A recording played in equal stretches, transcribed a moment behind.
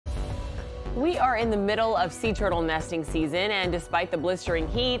We are in the middle of sea turtle nesting season, and despite the blistering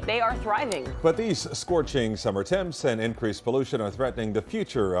heat, they are thriving. But these scorching summer temps and increased pollution are threatening the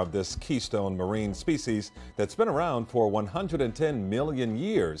future of this keystone marine species that's been around for 110 million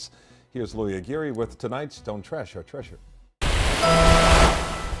years. Here's Louis Aguirre with tonight's Don't Trash Our Treasure.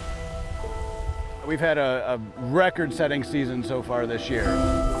 We've had a record-setting season so far this year.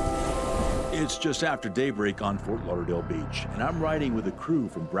 It's just after daybreak on Fort Lauderdale Beach, and I'm riding with a crew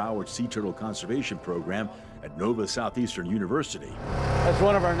from Broward Sea Turtle Conservation Program at Nova Southeastern University. That's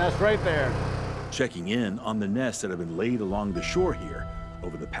one of our nests right there. Checking in on the nests that have been laid along the shore here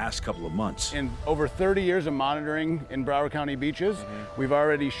over the past couple of months. In over 30 years of monitoring in Broward County beaches, we've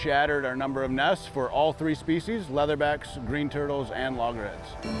already shattered our number of nests for all three species: leatherbacks, green turtles, and loggerheads.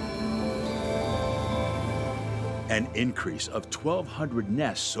 An increase of 1,200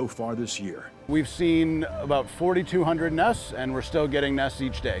 nests so far this year. We've seen about 4,200 nests, and we're still getting nests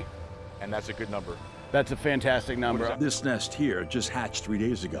each day. And that's a good number. That's a fantastic number. This nest here just hatched 3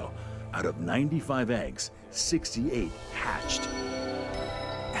 days ago. Out of 95 eggs, 68 hatched.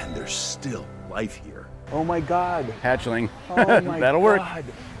 And there's still life here. Oh my God. Hatchling. Oh my That'll work. God.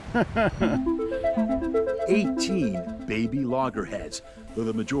 18 baby loggerheads. Though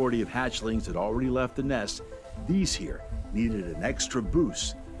the majority of hatchlings had already left the nest, these here needed an extra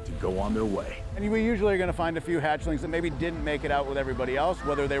boost to go on their way. And we usually are going to find a few hatchlings that maybe didn't make it out with everybody else,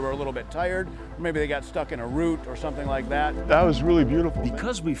 whether they were a little bit tired, or maybe they got stuck in a root or something like that. That was really beautiful.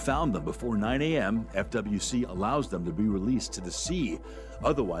 Because we found them before 9 a.m., FWC allows them to be released to the sea.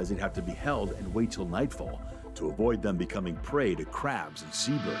 Otherwise, they'd have to be held and wait till nightfall to avoid them becoming prey to crabs and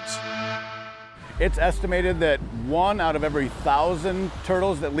seabirds. It's estimated that 1 out of every 1,000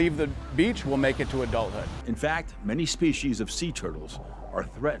 turtles that leave the beach will make it to adulthood. In fact, many species of sea turtles are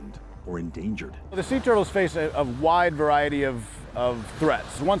threatened or endangered. The sea turtles face a wide variety of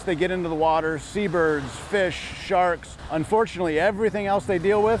threats. Once they get into the water, seabirds, fish, sharks, unfortunately everything else they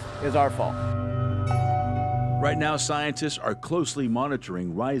deal with is our fault. Right now, scientists are closely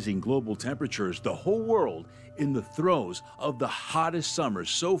monitoring rising global temperatures, the whole world in the throes of the hottest summer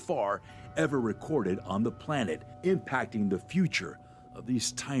so far ever recorded on the planet, impacting the future of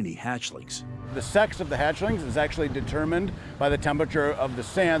these tiny hatchlings. The sex of the hatchlings is actually determined by the temperature of the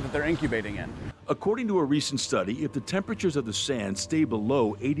sand that they're incubating in. According to a recent study, if the temperatures of the sand stay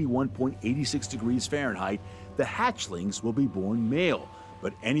below 81.86 degrees Fahrenheit, the hatchlings will be born male.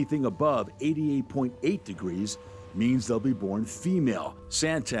 But anything above 88.8 degrees means they'll be born female.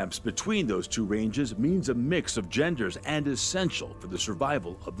 Sand temps between those two ranges means a mix of genders and essential for the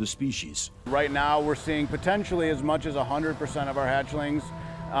survival of the species. Right now we're seeing potentially as much as 100% of our hatchlings,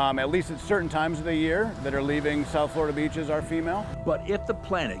 at least at certain times of the year, that are leaving South Florida beaches are female. But if the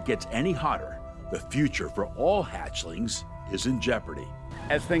planet gets any hotter, the future for all hatchlings is in jeopardy.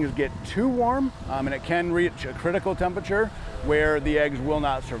 As things get too warm, and it can reach a critical temperature where the eggs will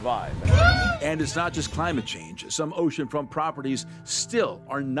not survive. And it's not just climate change. Some oceanfront properties still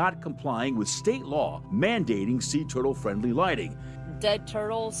are not complying with state law mandating sea turtle friendly lighting. Dead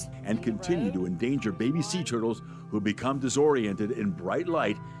turtles. And continue to endanger baby sea turtles who become disoriented in bright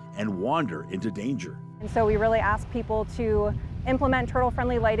light and wander into danger. And so we really ask people to implement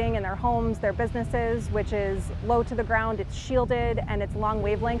turtle-friendly lighting in their homes, their businesses, which is low to the ground, it's shielded, and it's long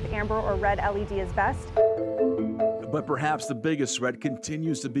wavelength. Amber or red LED is best. But perhaps the biggest threat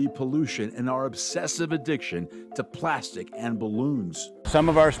continues to be pollution and our obsessive addiction to plastic and balloons. Some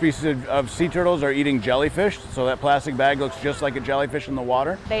of our species of sea turtles are eating jellyfish, so that plastic bag looks just like a jellyfish in the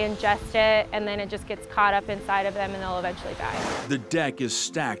water. They ingest it, and then it just gets caught up inside of them, and they'll eventually die. The deck is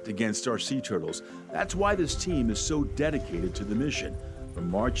stacked against our sea turtles. That's why this team is so dedicated to the mission. From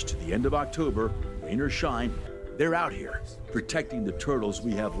March to the end of October, rain or shine, they're out here protecting the turtles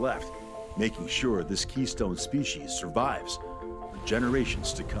we have left, making sure this keystone species survives for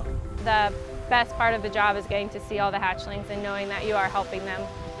generations to come. The best part of the job is getting to see all the hatchlings and knowing that you are helping them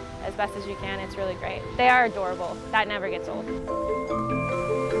as best as you can. It's really great. They are adorable. That never gets old.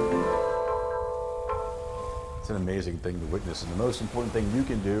 It's an amazing thing to witness, and the most important thing you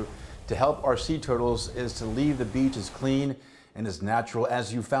can do to help our sea turtles is to leave the beach as clean and as natural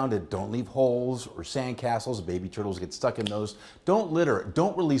as you found it. Don't leave holes or sand castles. Baby turtles get stuck in those. Don't litter.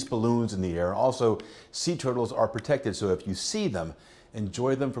 Don't release balloons in the air. Also, sea turtles are protected, so if you see them,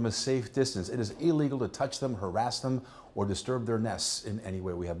 enjoy them from a safe distance. It is illegal to touch them, harass them, or disturb their nests in any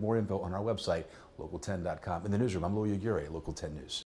way. We have more info on our website, local10.com. In the newsroom, I'm Louis Aguirre, Local 10 News.